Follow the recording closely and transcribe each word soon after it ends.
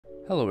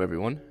Hello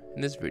everyone,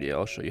 in this video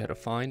I'll show you how to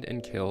find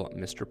and kill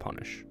Mr.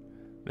 Punish.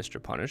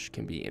 Mr. Punish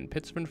can be in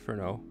Pits of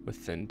Inferno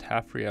within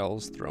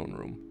Tafariel's throne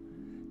room.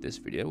 This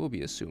video will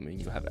be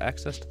assuming you have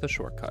access to the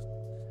shortcut.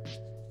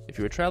 If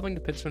you are traveling to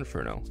Pits of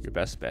Inferno, your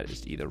best bet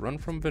is to either run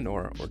from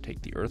Venore or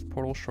take the Earth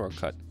Portal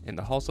shortcut in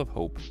the Halls of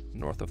Hope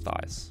north of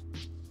Thies.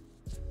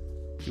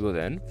 You will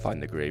then find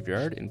the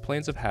graveyard in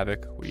Plains of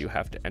Havoc where you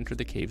have to enter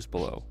the caves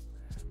below.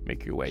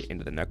 Make your way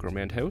into the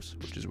Necromant house,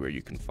 which is where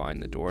you can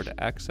find the door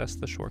to access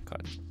the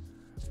shortcut.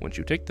 Once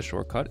you take the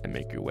shortcut and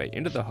make your way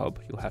into the hub,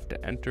 you'll have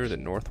to enter the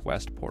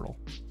northwest portal.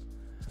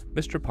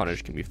 Mr.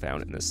 Punish can be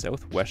found in the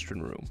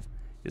southwestern room.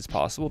 It is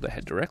possible to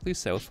head directly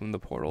south from the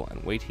portal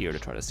and wait here to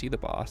try to see the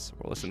boss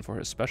or listen for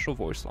his special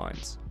voice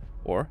lines,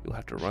 or you'll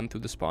have to run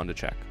through the spawn to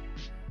check.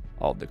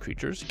 All of the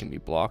creatures can be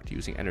blocked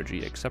using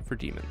energy except for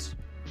demons.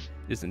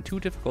 It isn't too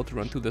difficult to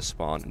run through this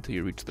spawn until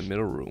you reach the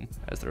middle room,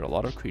 as there are a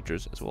lot of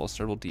creatures as well as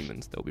several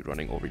demons that will be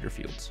running over your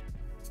fields.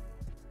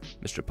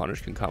 Mr.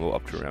 Punish can combo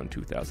up to around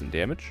 2,000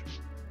 damage.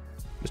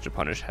 Mr.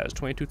 Punish has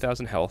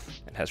 22,000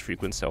 health and has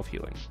frequent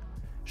self-healing.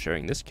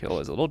 Sharing this kill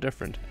is a little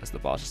different as the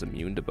boss is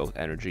immune to both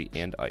energy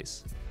and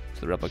ice,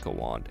 so the replica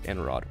wand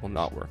and rod will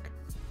not work.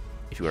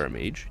 If you are a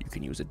mage, you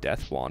can use a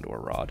death wand or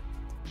rod.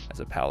 As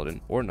a paladin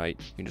or knight,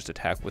 you can just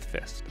attack with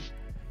fist.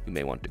 You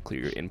may want to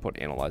clear your input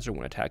analyzer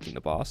when attacking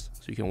the boss,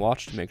 so you can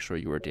watch to make sure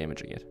you are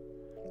damaging it.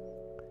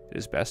 It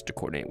is best to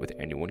coordinate with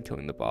anyone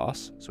killing the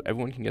boss, so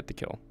everyone can get the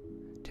kill.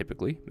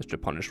 Typically,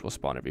 Mr. Punish will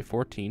spawn every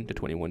 14 to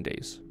 21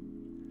 days.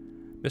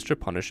 Mr.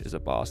 Punish is a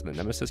boss in the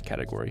Nemesis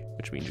category,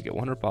 which means you get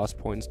 100 boss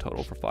points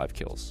total for 5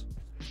 kills.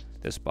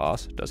 This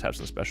boss does have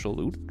some special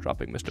loot,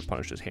 dropping Mr.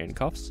 Punish's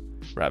handcuffs,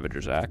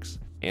 ravager'saxe,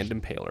 and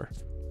impaler.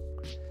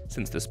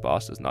 Since this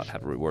boss does not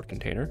have a reward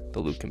container, the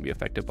loot can be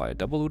affected by a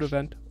double loot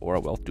event or a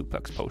wealth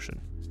duplex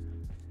potion.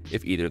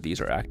 If either of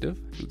these are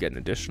active, you get an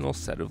additional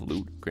set of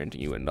loot,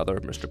 granting you another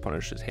of Mr.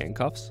 Punish's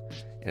handcuffs,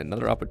 and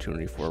another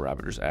opportunity for a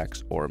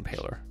ravager'saxe or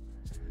impaler.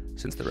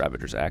 Since the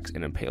ravager'saxe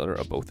and impaler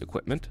are both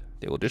equipment,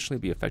 they will additionally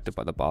be affected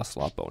by the boss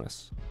slot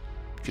bonus.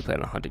 If you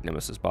plan on hunting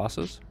Nemesis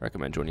bosses, I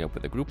recommend joining up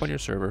with a group on your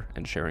server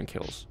and sharing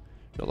kills.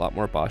 There are a lot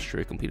more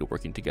Bosstiary completed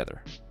working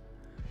together.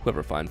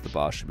 Whoever finds the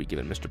boss should be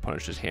given Mr.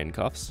 Punish's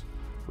handcuffs,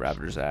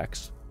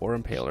 ravager'saxe, or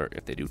impaler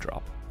if they do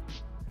drop.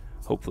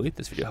 Hopefully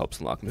this video helps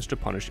unlock Mr.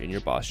 Punish in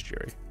your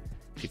Bosstiary.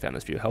 If you found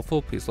this video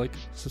helpful, please like,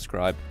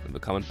 subscribe, and leave a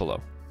comment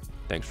below.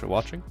 Thanks for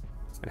watching,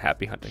 and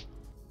happy hunting.